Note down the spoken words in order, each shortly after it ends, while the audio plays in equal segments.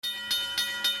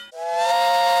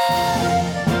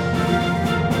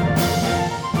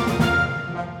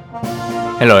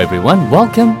Hello everyone,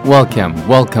 welcome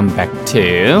back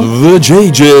to The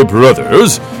JJ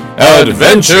Brothers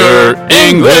Adventure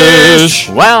English.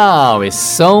 Wow, it's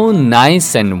so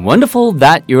nice and wonderful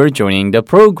that you're joining the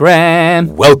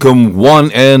program. Welcome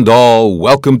one and all.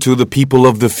 Welcome to the people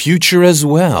of the future as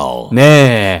well.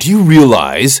 네. Do you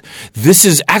realize this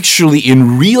is actually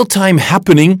in real time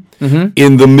happening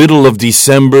in the middle of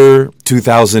December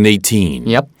 2018?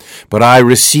 Yep. But I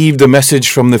received a message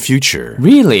from the future.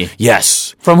 Really?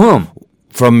 Yes. From whom?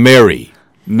 From Mary.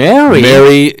 Mary?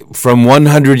 Mary from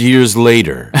 100 years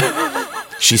later.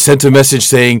 She sent a message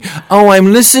saying, "Oh,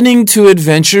 I'm listening to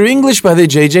Adventure English by the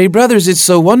JJ Brothers. It's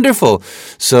so wonderful."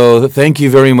 So thank you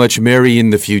very much, Mary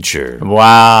in the future.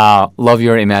 Wow, love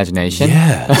your imagination.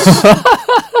 Yes.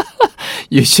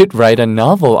 You should write a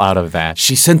novel out of that.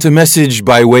 She sent a message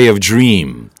by way of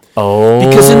dream. Oh.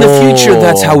 Because in the future,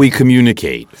 that's how we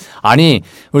communicate. 아니,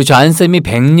 우리 존쌤이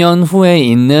 100년 후에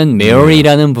있는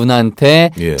메리라는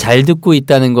분한테 잘 듣고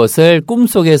있다는 것을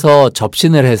꿈속에서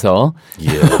접신을 해서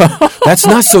Yeah. That's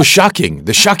not so shocking.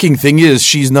 The shocking thing is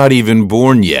she's not even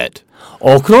born yet.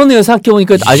 그러네요.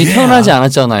 생각해보니까 아직 태어나지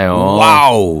않았잖아요.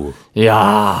 Wow.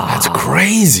 이야. That's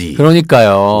crazy.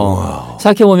 그러니까요. Wow.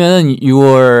 생각해보면은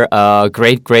your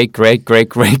great.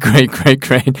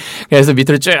 그래서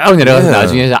밑으로 쭉 내려가서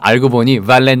나중에 알고 보니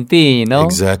발렌티노.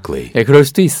 Exactly. 예, 그럴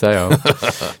수도 있어요.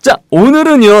 자,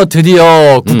 오늘은요,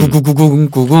 드디어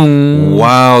 999990.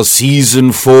 Wow,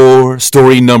 season 4,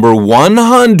 story number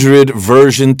 100,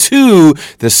 version 2,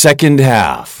 the second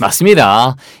half.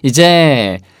 맞습니다.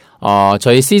 이제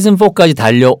저희 시즌 4까지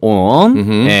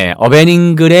달려온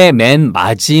어벤잉글의 맨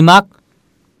마지막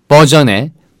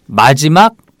버전의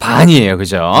마지막 반이에요.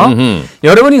 그죠?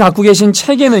 여러분이 갖고 계신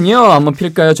책에는요. 한번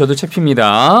필까요? 저도 책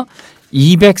핍니다.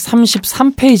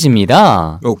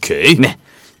 233페이지입니다. 오케이. 네.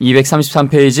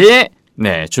 233페이지.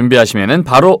 네, 준비하시면은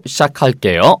바로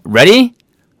시작할게요. Ready?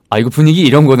 이거 분위기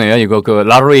이런 거네요. 이거 그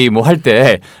라로이 뭐 할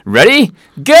때 Ready?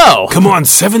 Go! Come on,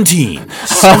 17.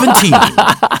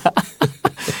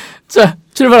 자,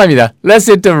 출발합니다. Let's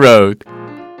hit the road.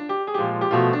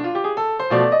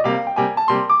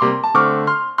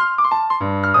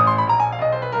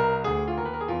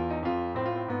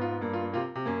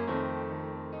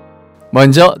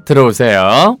 먼저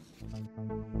들어오세요.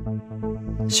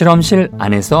 실험실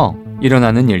안에서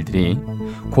일어나는 일들이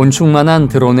곤충만한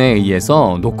드론에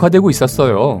의해서 녹화되고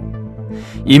있었어요.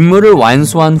 임무를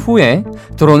완수한 후에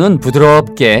드론은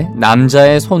부드럽게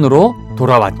남자의 손으로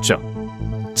돌아왔죠.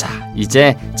 자,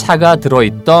 이제 차가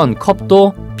들어있던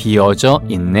컵도 비어져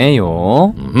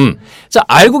있네요. 자,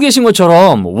 알고 계신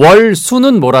것처럼 월,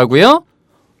 수는 뭐라고요?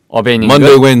 어벤잉글.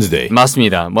 Monday, Wednesday.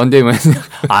 맞습니다. Monday, Wednesday.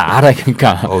 알아,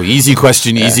 그러니까. Easy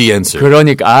question, easy answer.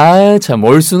 그러니까, 참,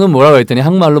 월수는 뭐라고 했더니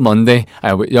한말로 Monday,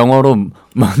 영어로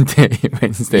Monday,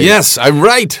 Wednesday. Yes, I'm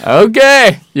right.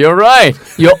 Okay, you're right.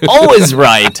 You're always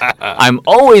right. I'm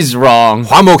always wrong.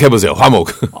 화목해보세요,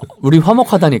 화목. 우리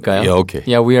화목하다니까요. Yeah, okay.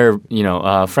 Yeah, we are,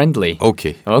 friendly.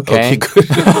 Okay. Okay. Okay, good.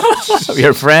 We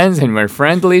are friends and we're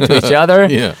friendly to each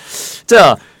other. Yeah.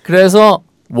 자, 그래서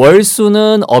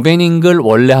월수는 어벤잉글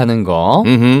원래 하는 거.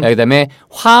 그다음에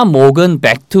화목은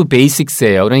back to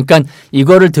basics예요. 그러니까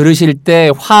이거를 들으실 때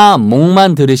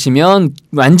화목만 들으시면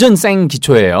완전 생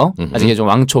기초예요. 아직 좀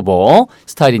왕초보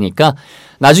스타일이니까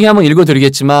나중에 한번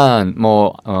읽어드리겠지만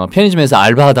편의점에서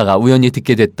알바하다가 우연히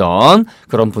듣게 됐던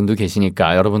그런 분도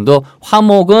계시니까 여러분도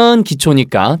화목은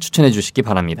기초니까 추천해 주시기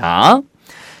바랍니다.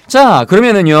 자,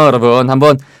 그러면은요, 여러분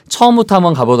한번 처음부터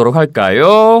한번 가보도록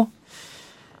할까요?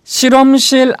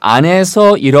 실험실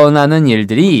안에서 일어나는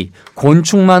일들이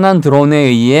곤충만한 드론에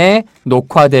의해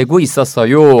녹화되고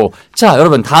있었어요. 자,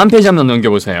 여러분 다음 페이지 한번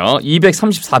넘겨보세요.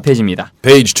 234페이지입니다.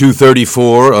 Page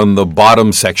 234 on the bottom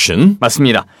section.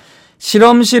 맞습니다.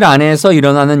 실험실 안에서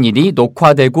일어나는 일이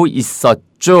녹화되고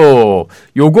있었죠.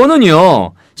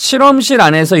 요거는요. 실험실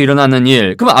안에서 일어나는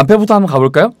일. 그럼 앞에부터 한번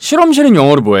가볼까요? 실험실은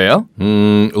영어로 뭐예요?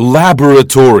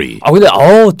 Laboratory. 근데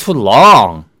too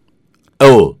long.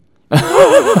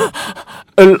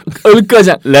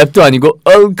 을까지 랩도 아니고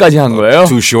을까지 한 거예요?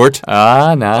 Too short?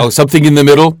 Something in the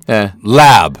middle? 네.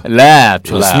 Lab.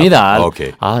 좋습니다. Lab.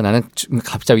 Okay. 나는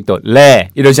갑자기 또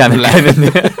이러지 않을까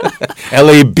했는데.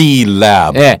 LAB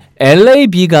lab. 네,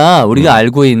 LAB가 우리가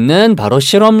알고 있는 바로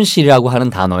실험실이라고 하는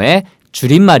단어의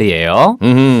줄임말이에요.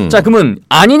 자, 그러면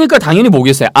아니니까 당연히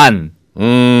뭐겠어요? 안.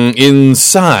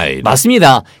 Inside.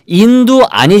 맞습니다. 인도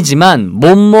아니지만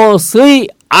뭐뭐의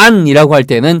안이라고 할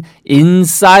때는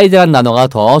inside라는 단어가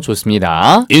더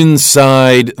좋습니다.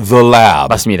 Inside the lab.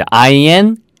 맞습니다.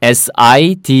 INSIDE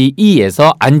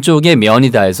inside에서 안쪽에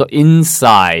면이다 해서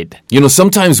inside. You know,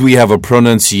 sometimes we have a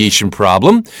pronunciation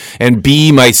problem, and B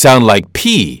might sound like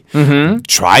P.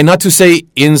 Try not to say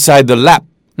inside the lap.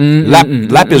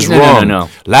 Lap is wrong. No.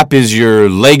 Lap is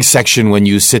your leg section when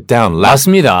you sit down. Lap.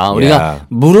 맞습니다. 우리가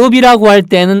무릎이라고 할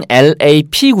때는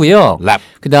LAP고요. Lap.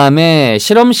 그다음에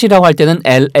실험실이라고 할 때는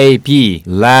LAB.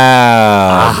 Lap.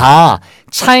 아하.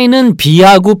 차이는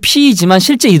B하고 P이지만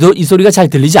실제 이 소리가 잘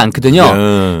들리지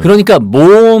않거든요. 그러니까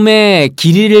몸의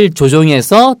길이를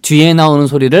조정해서 뒤에 나오는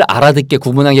소리를 알아듣게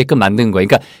구분하게끔 만든 거예요.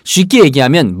 그러니까 쉽게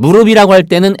얘기하면 무릎이라고 할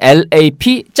때는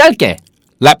LAP 짧게.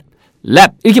 Lap.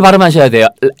 랩 이렇게 발음하셔야 돼요.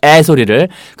 에 소리를.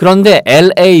 그런데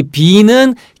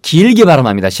LAB는 길게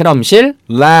발음합니다. 실험실.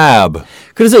 Lab.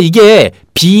 그래서 이게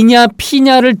B냐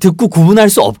P냐를 듣고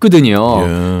구분할 수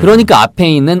없거든요. 그러니까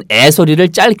앞에 있는 에 소리를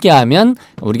짧게 하면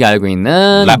우리가 알고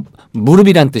있는 Lab.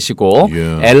 무릎이란 뜻이고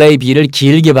LAB를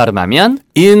길게 발음하면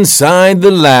Inside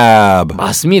the lab.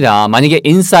 맞습니다. 만약에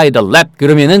inside the lab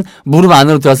그러면은 무릎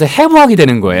안으로 들어가서 해부하게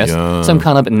되는 거예요. Some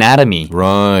kind of anatomy.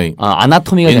 Right.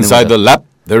 아나토미가 Inside 되는 거죠. the lap,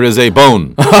 there is a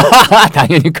bone.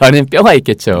 당연히 그 안에 뼈가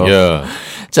있겠죠. Yeah.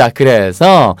 자,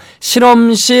 그래서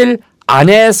실험실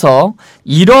안에서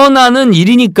일어나는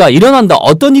일이니까 일어난다.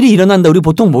 어떤 일이 일어난다. 우리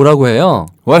보통 뭐라고 해요?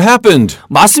 What happened?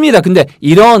 맞습니다. 근데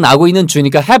일어나고 있는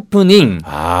주니까 happening.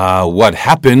 What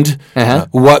happened?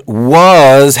 What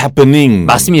was happening?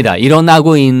 맞습니다.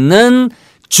 일어나고 있는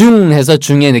중 해서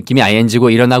중의 느낌이 ing고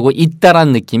일어나고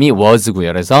있다라는 느낌이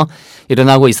was고요. 그래서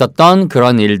일어나고 있었던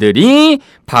그런 일들이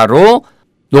바로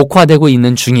녹화되고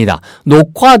있는 중이다.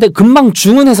 금방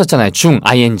중은 했었잖아요. 중,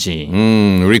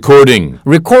 ing. Recording.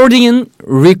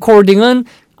 recording은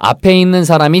앞에 있는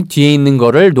사람이 뒤에 있는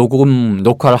거를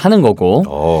녹화를 하는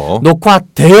거고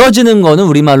녹화되어지는 거는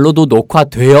우리말로도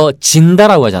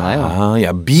녹화되어진다라고 하잖아요.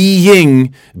 Yeah. Being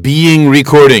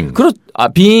recording.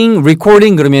 being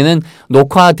recording 그러면은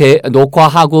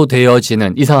녹화하고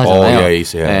되어지는 이상하잖아요.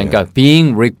 Yeah. 그러니까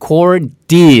being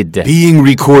recorded. Being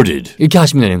recorded. 이렇게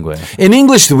하시면 되는 거예요. In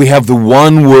English, we have the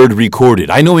one word recorded.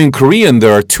 I know in Korean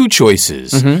there are two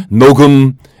choices.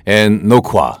 녹음 and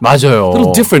녹화. 맞아요. A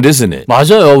little different, isn't it?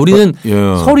 맞아요. 우리는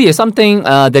yeah. 소리에 something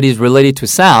that is related to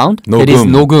sound. 녹음. That is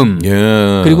녹음.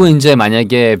 Yeah. 그리고 이제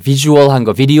만약에 비주얼한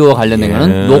거, 비디오 관련된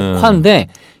거는 녹화인데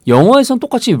영어에서는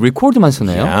똑같이 record만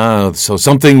쓰네요. Yeah, so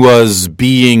something was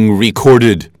being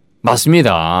recorded.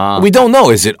 맞습니다. We don't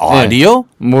know. Is it audio?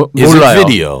 Is 몰라요. it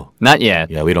video? Not yet.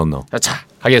 Yeah, we don't know. 자,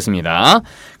 가겠습니다.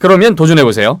 그러면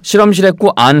도전해보세요. 실험실 했고,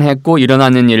 안 했고,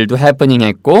 일어나는 일도 happening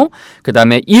했고, 그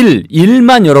다음에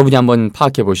일만 여러분이 한번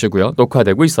파악해 보시고요.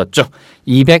 녹화되고 있었죠.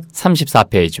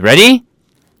 234페이지. Ready?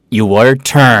 Your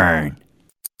turn.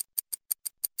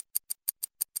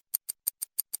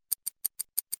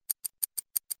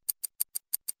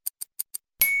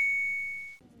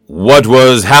 What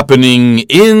was happening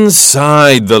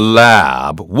inside the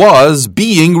lab was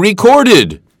being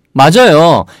recorded.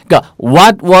 맞아요. 그러니까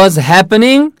what was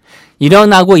happening?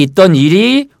 일어나고 있던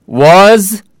일이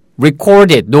was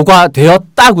recorded.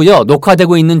 녹화되었다고요.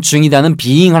 녹화되고 있는 중이다는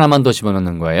being 하나만 더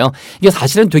집어넣는 거예요. 이게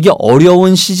사실은 되게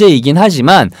어려운 시제이긴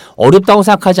하지만 어렵다고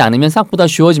생각하지 않으면 생각보다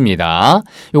쉬워집니다.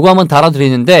 요거 한번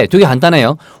달아드리는데 되게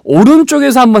간단해요.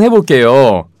 오른쪽에서 한번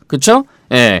해볼게요. 그렇죠?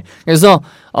 예. 그래서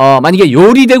만약에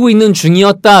요리되고 있는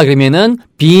중이었다 그러면은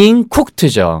being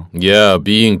cooked죠. Yeah,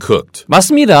 being cooked.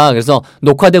 맞습니다. 그래서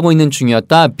녹화되고 있는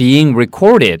중이었다 being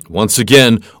recorded. Once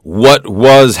again, what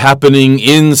was happening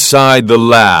inside the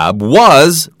lab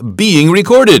was being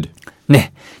recorded.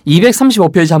 네.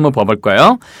 235페이지 한번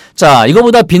봐볼까요? 자,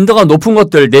 이거보다 빈도가 높은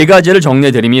것들 4가지를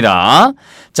정리해 드립니다.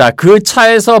 자, 그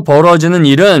차에서 벌어지는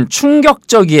일은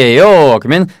충격적이에요.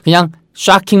 그러면 그냥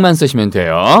shocking만 쓰시면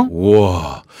돼요.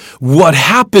 Wow. What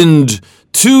happened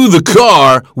to the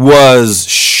car was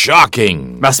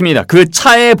shocking. 맞습니다. 그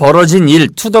차에 벌어진 일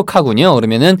투덕하군요.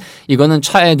 그러면은 이거는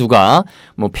차에 누가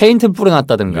뭐 페인트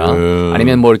뿌려놨다든가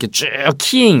아니면 뭐 이렇게 쭉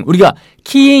키잉 우리가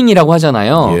키잉이라고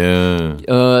하잖아요.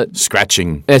 Yeah.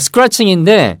 Scratching. 네,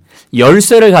 스크래칭인데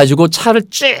열쇠를 가지고 차를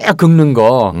쭉 긁는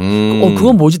거.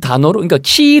 그건 뭐지 단어로? 그러니까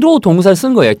키로 동사를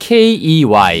쓴 거예요.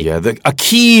 K-E-Y. Yeah, a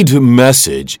keyed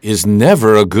message is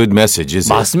never a good message,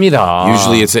 is it? 맞습니다.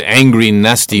 Usually it's an angry,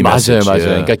 nasty message. 맞아요.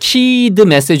 Yeah. 그러니까 키드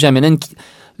메시지 하면은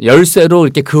열쇠로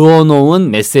이렇게 그어놓은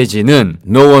메시지는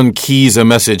No one keys a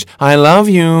message. I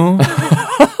love you.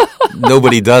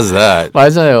 Nobody does that.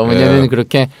 맞아요. 왜냐하면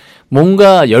그렇게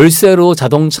뭔가 열쇠로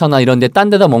자동차나 이런 데 딴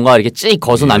데다 뭔가 이렇게 찍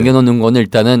거서 남겨놓는 거는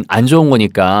일단은 안 좋은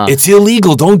거니까. It's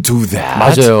illegal. Don't do that.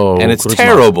 맞아요. And it's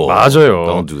terrible. 맞아요.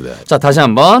 Don't do that. 자, 다시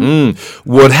한번.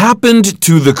 What happened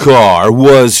to the car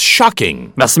was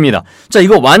shocking. 맞습니다. 자,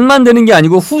 이거 완만 되는 게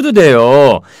아니고 후도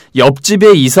돼요.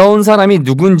 옆집에 이사 온 사람이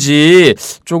누군지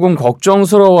조금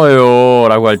걱정스러워요.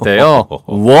 라고 할 때요.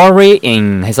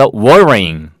 worrying 해서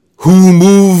worrying. Who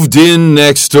moved in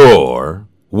next door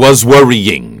was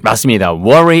worrying. 맞습니다.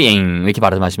 worrying 이렇게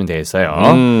발음하시면 되겠어요.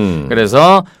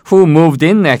 그래서 who moved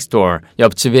in next door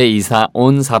옆집에 이사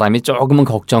온 사람이 조금은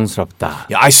걱정스럽다.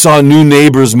 Yeah, I saw new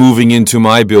neighbors moving into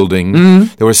my building.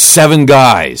 There were 7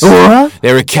 guys. What?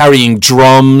 They were carrying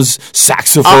drums,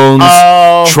 saxophones,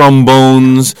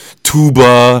 trombones,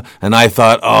 tuba, and I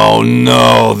thought, oh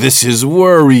no, this is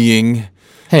worrying.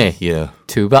 Hey, Yeah.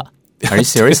 tuba. Are you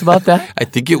serious about that? I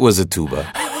think it was a tuba.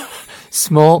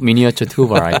 Small miniature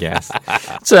tuba, I guess.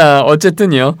 자,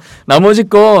 어쨌든요. 나머지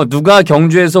거 누가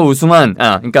경주에서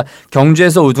그러니까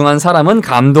경주에서 우승한 사람은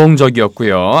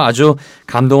감동적이었고요. 아주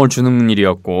감동을 주는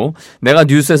일이었고, 내가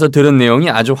뉴스에서 들은 내용이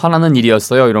아주 화나는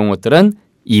일이었어요. 이런 것들은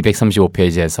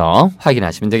 235페이지에서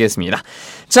확인하시면 되겠습니다.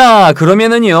 자,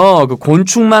 그러면은요, 그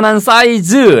곤충만한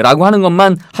사이즈라고 하는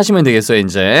것만 하시면 되겠어요,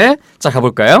 이제. 자,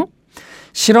 가볼까요?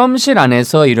 실험실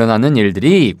안에서 일어나는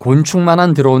일들이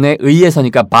곤충만한 드론에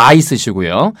의해서니까 by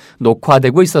쓰시고요.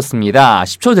 녹화되고 있었습니다.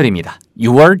 10초 드립니다.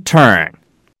 Your turn.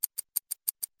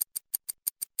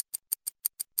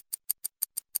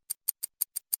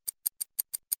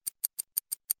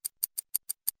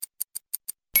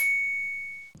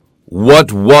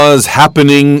 What was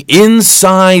happening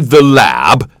inside the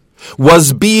lab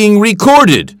was being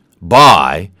recorded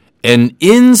by an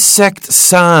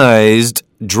insect-sized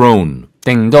drone.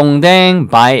 땡동댕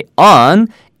by an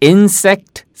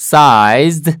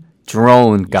insect-sized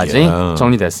drone까지 Yeah.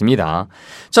 정리됐습니다.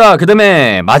 자, 그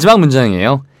다음에 마지막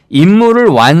문장이에요. 임무를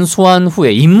완수한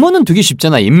후에 임무는 되게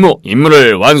쉽잖아.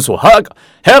 임무를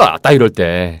완수해라 딱 이럴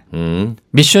때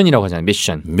미션이라고 하잖아요.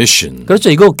 Mission. 그렇죠.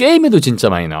 이거 게임에도 진짜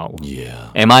많이 나오고.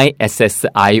 Yeah.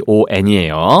 MISSION이에요.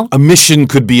 A mission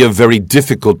could be a very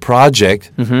difficult project,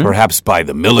 perhaps by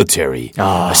the military.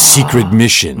 A secret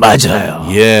mission. 맞아요.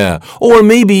 Yeah. Or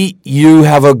maybe you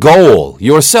have a goal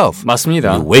yourself.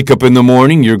 맞습니다. You wake up in the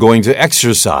morning, you're going to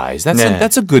exercise. That's, 네.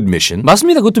 that's a good mission.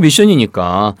 맞습니다. 그것도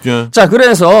미션이니까. 예. 자,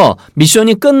 그래서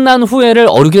미션이 끝난 후에를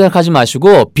어렵게 생각하지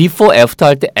마시고 before, after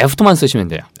할 때 after만 쓰시면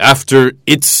돼요. After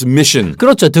its mission.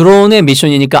 그렇죠. 드론의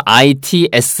미션이니까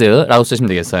ITS라고 쓰시면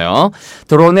되겠어요.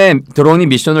 드론이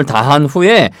미션을 다 한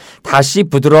후에 다시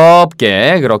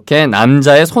부드럽게 그렇게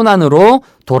남자의 손안으로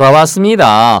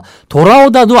돌아왔습니다.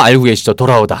 돌아오다도 알고 계시죠?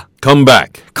 돌아오다. Come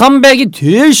back. 컴백이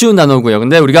제일 쉬운 단어고요.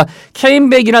 근데 우리가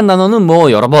cameback이란 단어는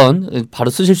뭐 여러 번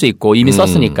바로 쓰실 수 있고 이미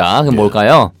썼으니까 그럼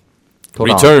뭘까요?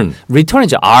 Return.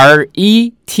 Return이죠.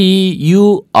 R-E-T-U-R-N.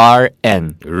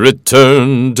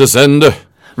 Return to sender.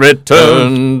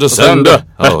 Return to sender.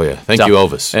 Oh yeah. Thank 자, you,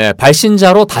 Elvis. 예,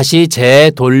 발신자로 다시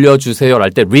재돌려주세요 할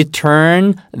때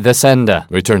return the sender.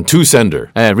 Return to sender.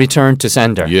 예, return to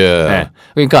sender. Yeah. 예,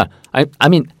 그러니까 I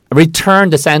mean return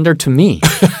the sender to me.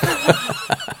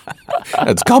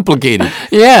 That's complicated.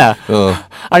 Yeah.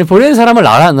 아니 보내는 사람을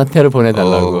나한테를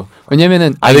보내달라고.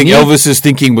 왜냐면은 I think Elvis's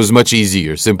thinking was much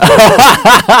easier, simpler.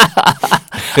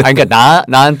 그러니까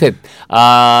나한테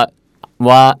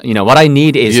what I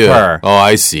need is her. Oh,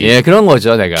 I see. 예, 그런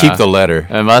거죠, 내가. Keep the letter.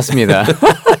 예, 맞습니다. 자,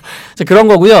 그런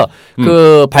거고요.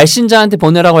 그 발신자한테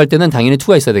보내라고 할 때는 당연히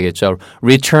to가 있어야 되겠죠.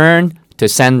 Return to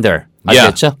sender.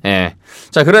 아시겠죠? 예.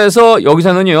 자, 그래서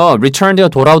여기서는요, returned가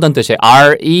돌아오다는 뜻이에요.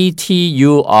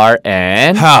 R-E-T-U-R-N.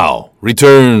 How?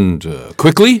 Returned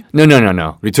quickly?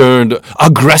 No. Returned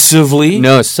aggressively?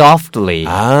 No, softly.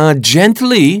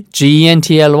 Gently.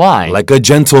 G-E-N-T-L-Y. Like a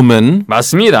gentleman.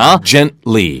 맞습니다.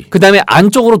 Gently. 그 다음에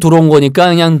안쪽으로 들어온 거니까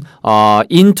그냥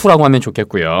into라고 하면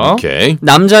좋겠고요. Okay.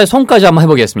 남자의 손까지 한번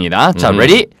해보겠습니다. 자,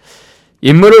 ready?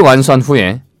 임무를 완수한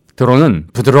후에 드론은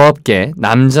부드럽게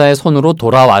남자의 손으로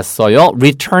돌아왔어요.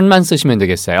 return만 쓰시면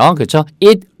되겠어요. 그렇죠?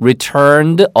 It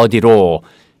returned 어디로?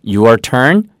 Your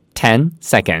turn, 10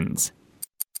 seconds.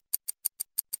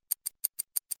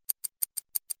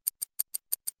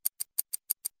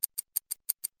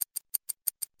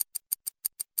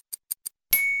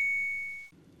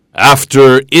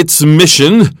 After its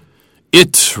mission,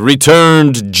 it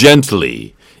returned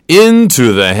gently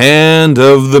into the hand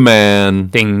of the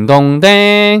man.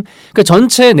 띵동댕. 그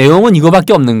전체 내용은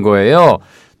이거밖에 없는 거예요.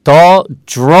 The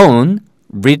drone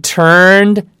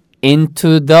returned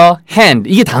into the hand.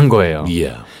 이게 다인 거예요.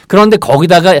 Yeah. 그런데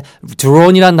거기다가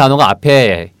drone이라는 단어가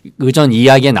앞에 의전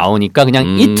이야기에 나오니까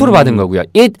그냥 it로 받은 거고요.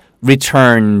 It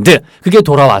returned. 그게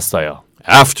돌아왔어요.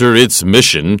 After its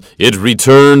mission, it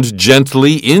returned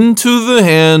gently into the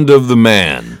hand of the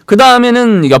man. 그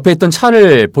다음에는 옆에 있던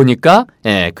차를 보니까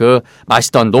그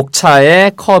마시던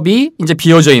녹차의 컵이 이제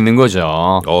비어져 있는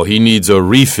거죠. Oh, he needs a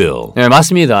refill. 네,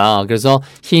 맞습니다. 그래서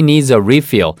he needs a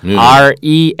refill.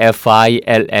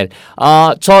 R-E-F-I-L-L.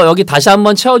 저 여기 다시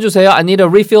한번 채워주세요. I need a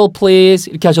refill, please.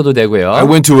 이렇게 하셔도 되고요. I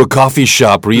went to a coffee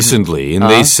shop recently, and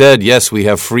they said, yes, we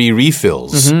have free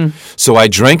refills. So I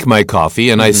drank my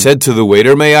coffee, and I said to the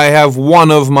waiter, may I have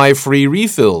one of my free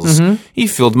refills? He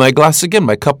filled my glass again,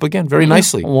 my cup again, very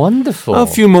nicely. Wonderful. A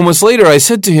few moments later, I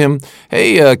said to him,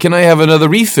 hey, can I have another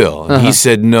refill? And he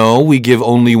said, no, we give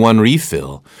only one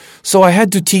refill. So I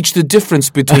had to teach the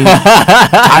difference between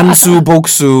단수,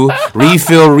 복수,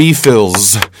 refill,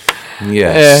 refills.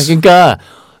 Yes.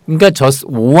 그러니까 just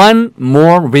one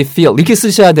more refill 이렇게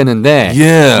쓰셔야 되는데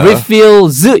Yeah.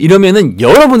 refills 이러면은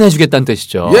여러 번 해주겠다는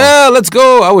뜻이죠. Yeah, let's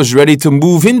go. I was ready to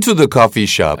move into the coffee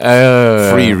shop.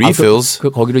 Free refills.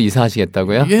 거기로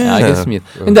이사하시겠다고요? Yeah. 알겠습니다.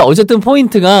 근데 어쨌든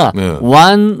포인트가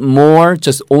one more,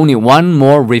 just only one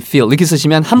more refill 이렇게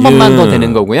쓰시면 한 번만 더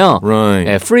되는 거고요.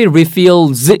 Right. free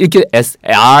refills 이렇게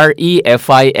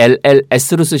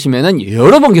R-E-F-I-L-L-S로 쓰시면은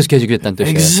여러 번 계속 해주겠다는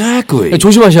뜻이에요. Exactly.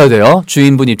 조심하셔야 돼요.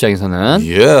 주인분 입장에서는.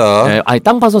 Yeah. 아니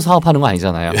땅 파서 사업하는 거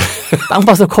아니잖아요. 땅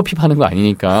파서 커피 파는 거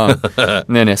아니니까.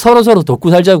 네네 서로 돕고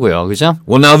살자고요, 그죠?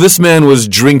 Well, now this man was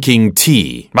drinking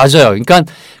tea. 맞아요. 그러니까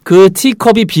그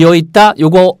티컵이 비어 있다.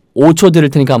 요거 5초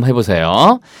드릴 테니까 한번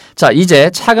해보세요. 자,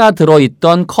 이제 차가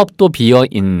들어있던 컵도 비어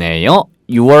있네요.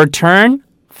 Your turn.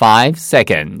 5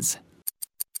 seconds.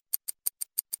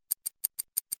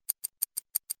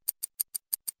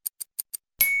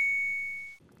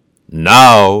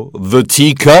 Now the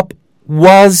teacup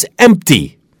was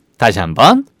empty. 다시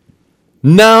한번.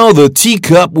 Now the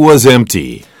teacup was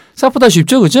empty. 생각보다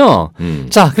쉽죠, 그죠?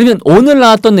 자, 그러면 오늘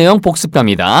나왔던 내용 복습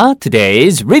갑니다.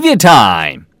 Today's review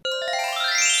time.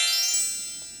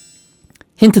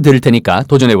 힌트 드릴 테니까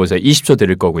도전해보세요. 20초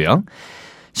드릴 거고요.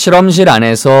 실험실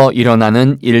안에서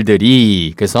일어나는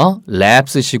일들이 그래서 lab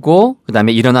쓰시고 그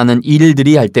다음에 일어나는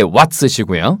일들이 할 때 what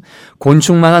쓰시고요.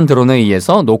 곤충만한 드론에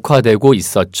의해서 녹화되고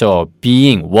있었죠.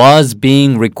 was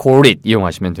being recorded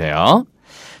이용하시면 돼요.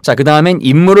 자, 그 다음엔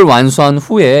임무를 완수한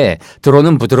후에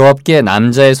드론은 부드럽게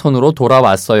남자의 손으로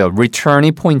돌아왔어요.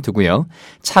 return이 포인트고요.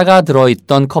 차가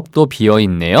들어있던 컵도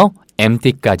비어있네요.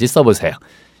 empty까지 써보세요.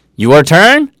 Your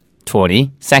turn,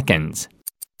 20 seconds.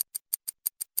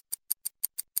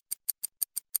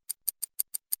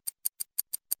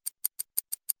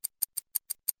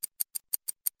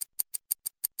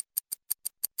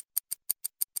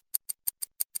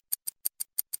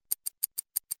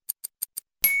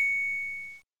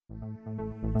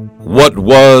 What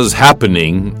was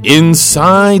happening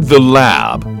inside the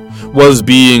lab was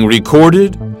being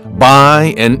recorded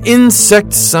by an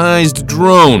insect-sized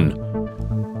drone.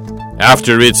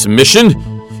 After its mission,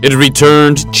 it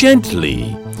returned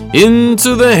gently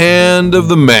into the hand of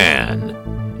the man.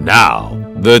 Now,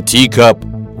 the teacup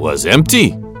was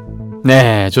empty.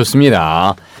 네,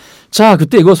 좋습니다. 자,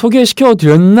 그때 이거 소개시켜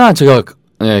드렸나? 제가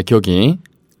기억이.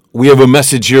 We have a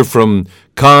message here from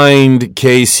Kind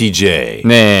KCJ.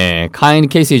 네, Kind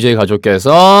KCJ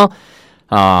가족께서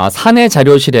사내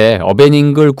자료실에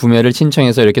어벤잉글 구매를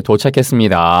신청해서 이렇게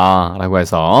도착했습니다. 라고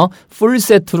해서 풀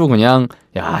세트로 그냥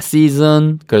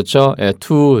시즌 그렇죠?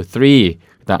 2, 3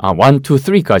 그다음 1, 2,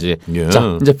 3까지. Yeah.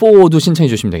 자, 이제 4도 신청해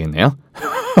주시면 되겠네요.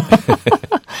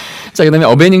 자, 그 다음에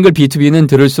어벤잉글 B2B는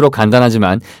들을수록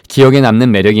간단하지만 기억에 남는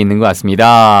매력이 있는 것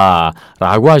같습니다.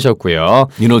 라고 하셨고요.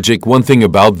 You know, Jake, one thing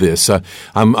about this,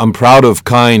 I'm proud of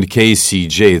Kind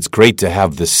KCJ. It's great to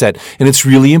have the set, and it's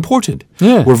really important.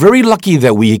 Yeah. We're very lucky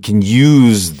that we can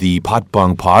use the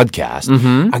Patbang podcast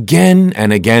again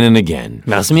and again and again.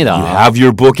 맞습니다. You have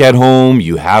your book at home.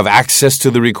 You have access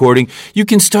to the recording. You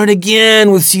can start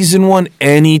again with season 1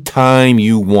 anytime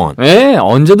you want. 네,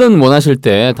 언제든 원하실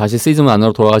때 다시 시즌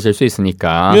안으로 돌아가실 수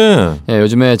있으니까. Yeah. 예,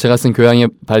 요즘에 제가 쓴 교양의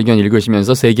발견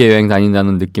읽으시면서 세계 여행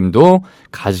다닌다는 느낌도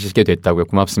가지시게 됐다고요.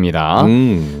 고맙습니다.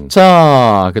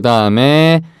 자, 그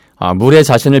다음에 물에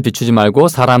자신을 비추지 말고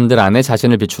사람들 안에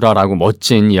자신을 비추라라고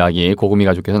멋진 이야기 고구미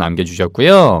가족께서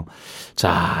남겨주셨고요.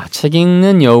 자, 책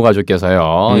읽는 여우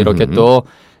가족께서요. 이렇게 또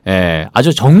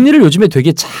아주 정리를 요즘에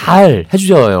되게 잘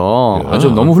해주셔요.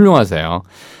 아주 너무 훌륭하세요.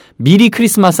 미리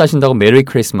크리스마스 하신다고 메리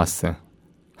크리스마스.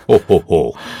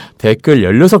 호호호. 댓글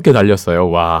 16개 달렸어요.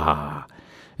 와.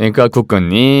 그러니까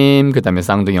국근님, 그 다음에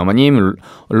쌍둥이 어머님,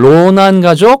 로난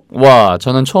가족. 와,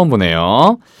 저는 처음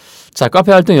보네요. 자,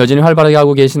 카페 활동 여전히 활발하게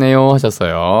하고 계시네요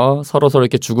하셨어요. 서로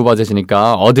이렇게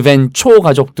주고받으시니까 어드벤처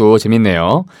가족도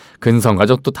재밌네요. 근성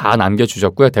가족도 다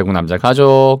남겨주셨고요. 대구 남자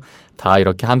가족 다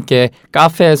이렇게 함께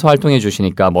카페에서 활동해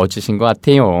주시니까 멋지신 것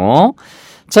같아요.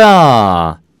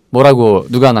 자, 뭐라고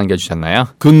누가 남겨주셨나요?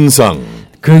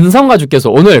 근성 가족께서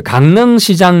오늘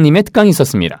강릉시장님의 특강이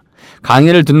있었습니다.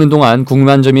 강의를 듣는 동안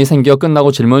궁금한 점이 생겨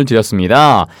끝나고 질문을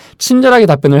드렸습니다. 친절하게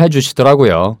답변을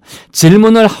해주시더라고요.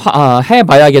 질문을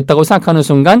해봐야겠다고 생각하는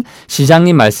순간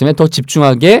시장님 말씀에 더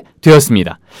집중하게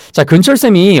되었습니다. 자,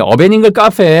 근철쌤이 어벤잉글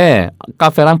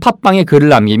카페랑 팟빵에 글을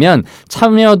남기면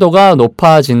참여도가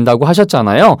높아진다고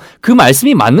하셨잖아요. 그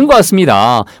말씀이 맞는 것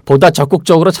같습니다. 보다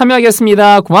적극적으로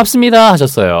참여하겠습니다. 고맙습니다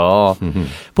하셨어요.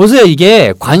 보세요.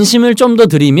 이게 관심을 좀 더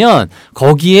드리면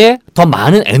거기에 더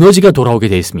많은 에너지가 돌아오게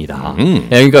돼 있습니다.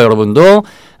 그러니까 여러분도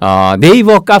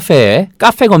네이버 카페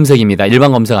검색입니다.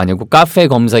 일반 검색 아니고 카페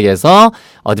검색에서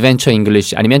어드벤처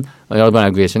잉글리시 아니면 여러분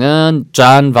알고 계시는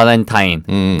존 발렌타인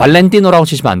발렌티노라고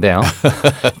치시면 안 돼요.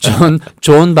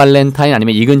 존 발렌타인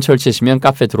아니면 이근철 치시면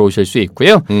카페 들어오실 수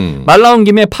있고요. 말 나온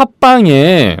김에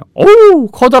팟빵에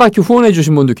커다랗게 후원해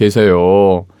주신 분도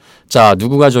계세요. 자,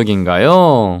 누구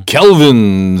가족인가요?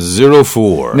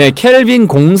 Kelvin04. 네, 켈빈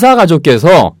공사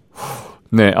가족께서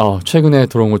네, 최근에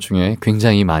들어온 것 중에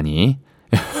굉장히 많이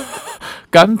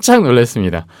깜짝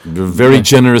놀랐습니다. You're very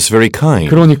generous, very kind.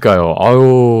 그러니까요.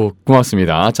 아유,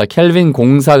 고맙습니다. 자, 켈빈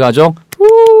공사 가족.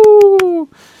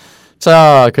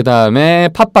 자, 그 다음에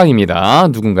팟빵입니다.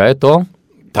 누군가요 또?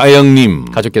 다영님.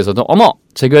 가족께서도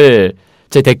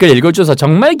제 댓글 읽어줘서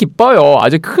정말 기뻐요.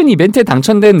 아주 큰 이벤트에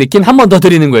당첨된 느낌 한 번 더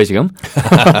드리는 거예요, 지금.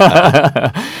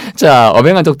 자,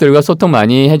 어벤 가족들과 소통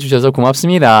많이 해주셔서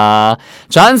고맙습니다.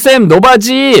 존쌤,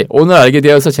 노바지! 오늘 알게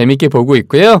되어서 재밌게 보고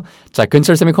있고요. 자,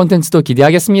 근철쌤의 콘텐츠도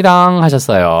기대하겠습니다.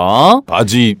 하셨어요.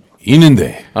 바지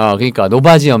있는데. 그러니까,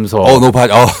 노바지 염소.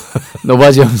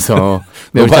 노바지 염소.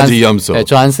 네, 노바지 염소. 네,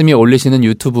 존쌤이 올리시는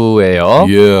유튜브예요.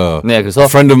 Yeah. 네, 그래서. A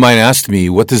friend of mine asked me,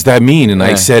 what does that mean? And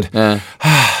I said,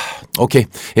 okay,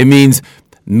 it means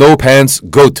no pants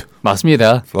goat.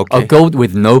 맞습니다. Okay. A goat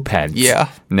with no pants. Yeah.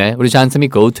 네, 우리 잔쌤이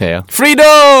goat예요.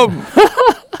 Freedom!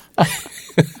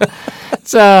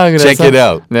 자, 그래서 Check it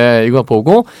out. 네, 이거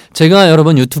보고 제가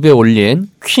여러분 유튜브에 올린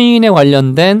퀸에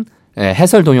관련된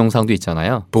해설 동영상도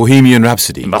있잖아요. Bohemian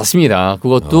Rhapsody. 맞습니다.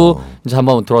 그것도 이제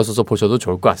한번 들어서서 보셔도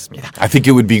좋을 것 같습니다. I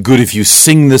think it would be good if you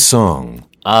sing the song.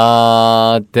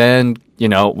 Then you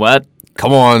know what?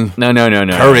 Come on. No.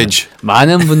 Courage.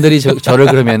 많은 분들이 저를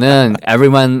그러면은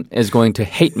everyone is going to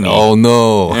hate me. Oh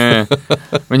no. 네.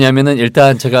 왜냐하면은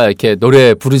일단 제가 이렇게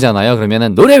노래 부르잖아요.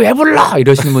 그러면은 노래 왜 불러?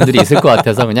 이러시는 분들이 있을 것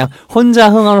같아서 그냥 혼자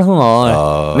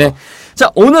흥얼흥얼. 네.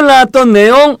 자, 오늘 나왔던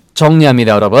내용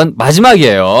정리합니다, 여러분.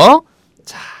 마지막이에요.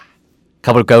 자,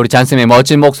 가볼까요? 우리 잔쌤의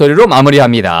멋진 목소리로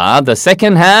마무리합니다. The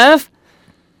second half,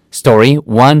 story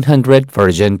 100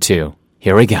 version 2.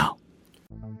 Here we go.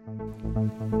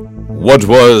 What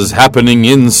was happening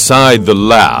inside the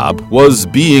lab was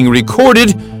being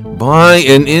recorded by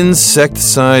an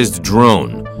insect-sized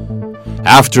drone.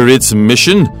 After its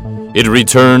mission, it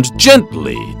returned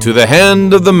gently to the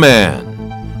hand of the man.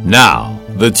 Now,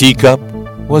 the teacup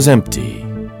was empty.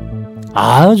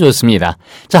 좋습니다.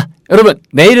 자, 여러분,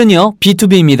 내일은요,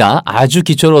 B2B입니다. 아주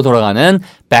기초로 돌아가는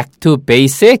Back to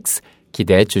Basics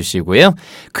기대해 주시고요.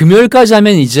 금요일까지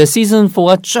하면 이제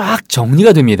시즌4가 쫙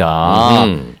정리가 됩니다.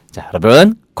 자,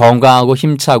 여러분, 건강하고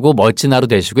힘차고 멋진 하루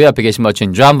되시고요. 옆에 계신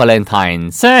멋진 존 발렌타인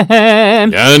쌤.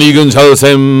 이근철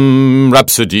쌤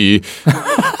랩소디.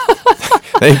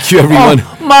 Thank you, everyone.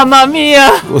 Mamma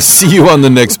mia. We'll see you on the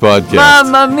next podcast.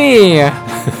 Mamma mia.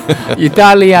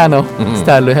 이탈리아노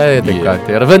스타일로 해야 될 것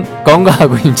같아요. 여러분,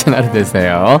 건강하고 힘찬 하루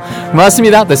되세요.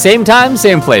 고맙습니다. The same time,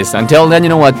 same place. Until then, you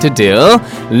know what to do.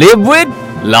 Live with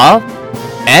love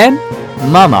and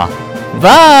mama.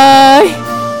 Bye.